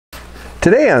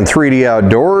Today on 3D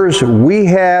Outdoors, we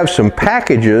have some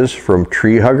packages from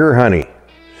Tree Hugger Honey.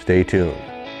 Stay tuned.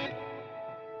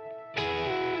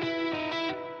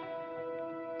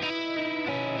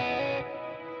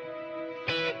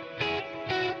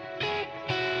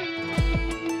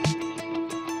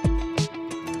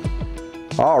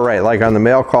 All right, like on the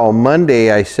mail call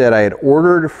Monday, I said I had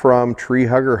ordered from Tree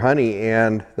Hugger Honey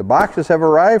and the boxes have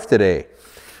arrived today.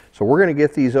 So we're going to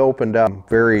get these opened up. I'm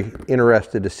very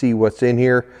interested to see what's in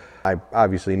here. I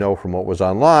obviously know from what was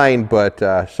online, but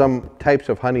some types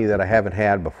of honey that I haven't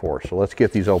had before. So let's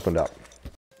get these opened up.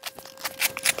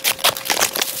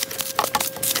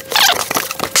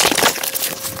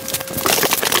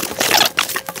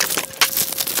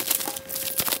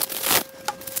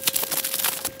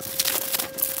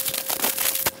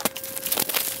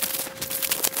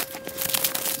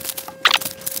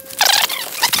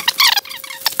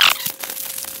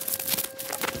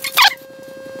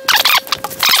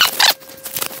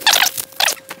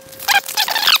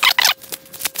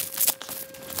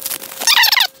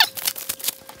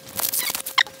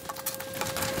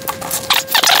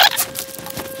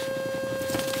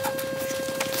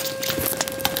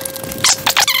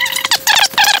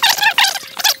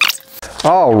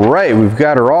 All right, we've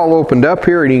got her all opened up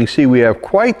here, and you can see we have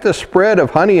quite the spread of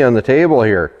honey on the table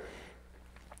here.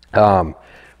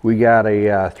 We got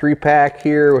a 3-pack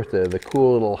here with the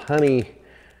cool little honey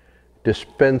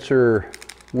dispenser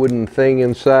wooden thing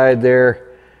inside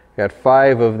there. Got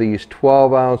 5 of these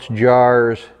 12-ounce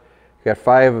jars. Got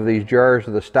 5 of these jars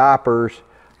of the stoppers.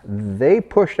 They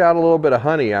pushed out a little bit of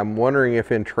honey. I'm wondering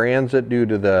if in transit, due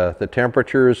to the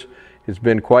temperatures, it's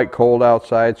been quite cold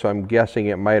outside, so I'm guessing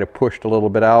it might have pushed a little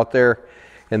bit out there.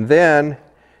 And then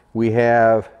we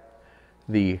have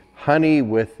the honey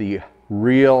with the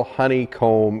real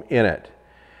honeycomb in it.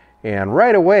 And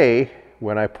right away,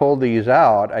 when I pulled these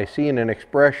out, I seen an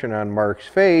expression on Mark's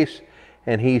face,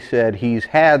 and he said he's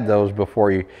had those before.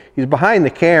 He's behind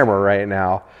the camera right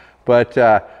now, but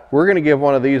we're going to give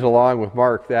one of these along with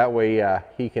Mark. That way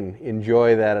he can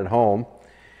enjoy that at home.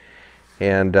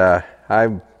 And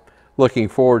I'm looking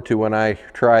forward to when I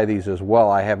try these as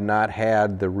well. I have not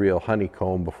had the real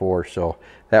honeycomb before, so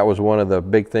that was one of the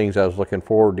big things I was looking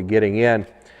forward to getting in.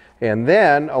 And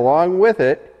then along with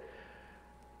it,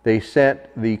 they sent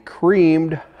the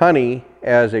creamed honey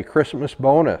as a Christmas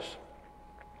bonus.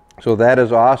 So that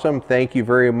is awesome. Thank you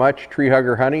very much, Tree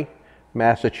Hugger Honey,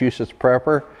 Massachusetts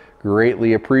Prepper.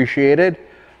 Greatly appreciated.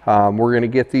 We're going to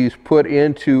get these put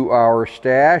into our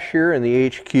stash here in the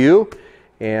HQ.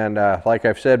 And like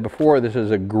I've said before, this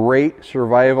is a great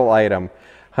survival item.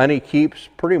 Honey keeps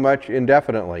pretty much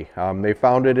indefinitely. They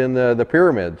found it in the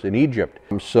pyramids in Egypt.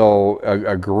 So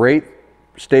a great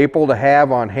staple to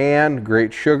have on hand,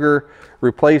 great sugar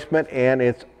replacement, and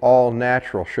it's all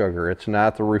natural sugar. It's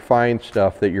not the refined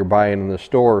stuff that you're buying in the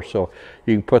store. So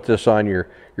you can put this on your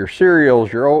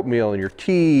cereals, your oatmeal, and your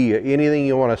tea, anything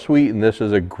you want to sweeten. This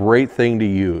is a great thing to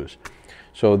use.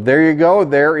 So there you go.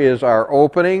 There is our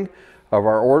opening of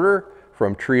our order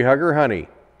from Tree Hugger Honey.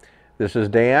 This is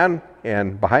Dan,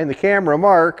 and behind the camera,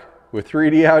 Mark, with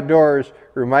 3D Outdoors,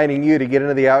 reminding you to get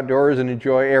into the outdoors and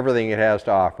enjoy everything it has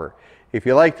to offer. If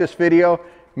you like this video,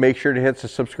 make sure to hit the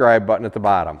subscribe button at the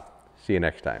bottom. See you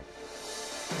next time.